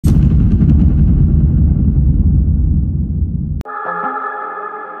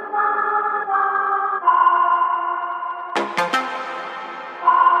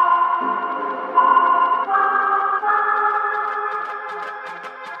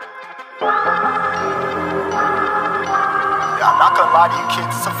I'm not gonna lie to you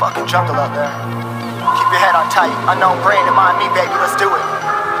kids, it's a fucking jungle out there. Keep your head on tight, unknown brain and mind me, baby, let's do it.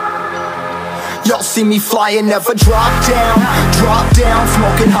 Y'all see me flying, never drop down,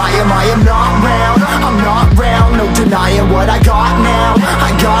 smoking high, I am not round, I'm not round, no denying what I got now,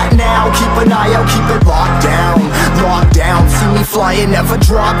 keep an eye out, keep it locked down, see me flying, never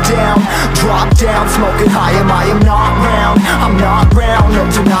drop down, smoking high, I am not round, I'm not round, no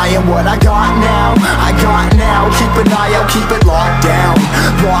denying what I got now, keep an eye out, keep it locked down,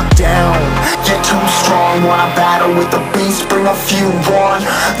 get too strong when I battle with the beast, bring a few on,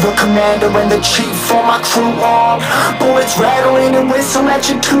 the commander and the chief for my crew on. Bullets rattling and whistle at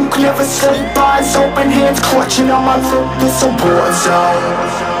your toque. Never sleep, eyes open, hands clutching on my loop. It's a war zone.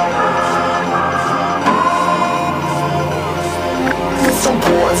 It's a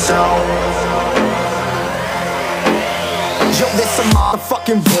war zone. Yo, this a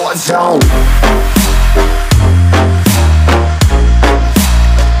motherfucking war zone.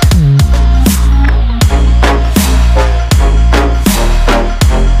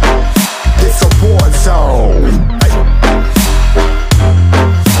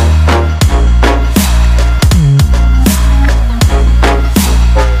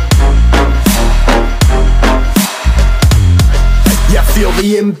 Feel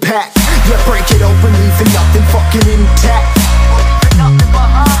the impact, yeah, break it open, leaving nothing fucking intact.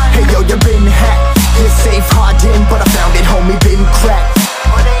 Hey yo, you been hacked, you're safe hiding, but I found it, homie, been cracked.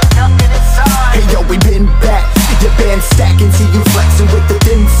 Hey yo, we been back, your band stacking, see you flexing with the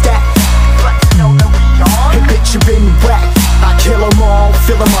thin stack. Hey bitch, you been whacked, I kill them all,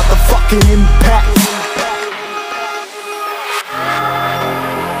 feel the motherfucking impact.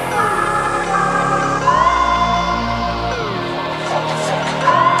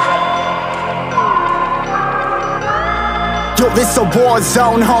 Yo, this a war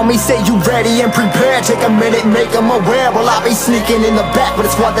zone, homie, say you ready and prepared. Take a minute, make them aware. Well, I be sneaking in the back, but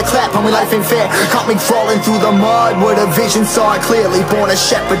it's what the clap, homie, life ain't fair. Caught me crawling through the mud with a vision, saw it clearly. Born a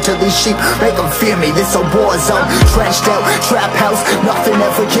shepherd to these sheep, make them fear me. This a war zone, trenched out, trap house, nothing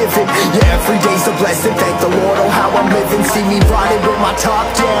ever given. Yeah, every day's a blessing, thank the Lord, oh how I'm living. See me riding with my top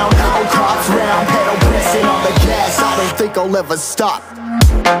down, oh cops round, pedal pressing on the gas. I don't think I'll ever stop.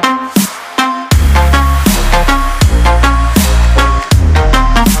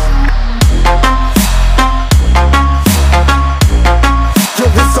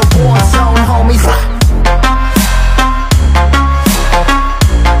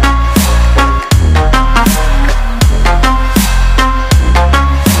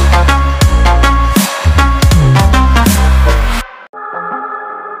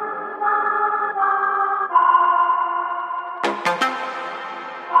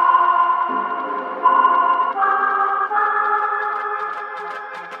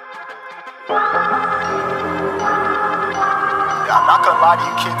 I'm not gonna lie to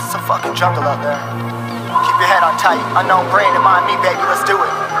you kids, it's a fucking jungle out there. Keep your head on tight, unknown brain and mind me, baby, let's do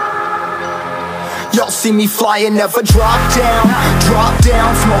it. Y'all see me flying, never drop down,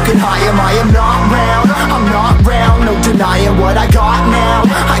 smoking high, I am not round, I'm not round, no denying what I got now,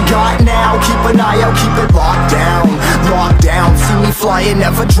 keep an eye out, keep it locked down, see me flying,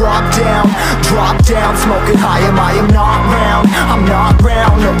 never drop down, smoking high, I am not round, I'm not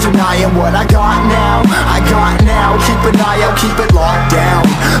round, no denying what I got now, keep an eye out, keep it locked down,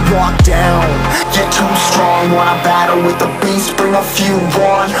 get too strong when I battle with the beast, bring a few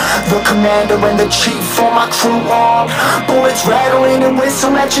on, the commander and the chief for my crew on. Bullets rattling and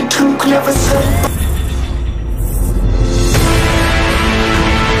whistle at your toque. Never sleep,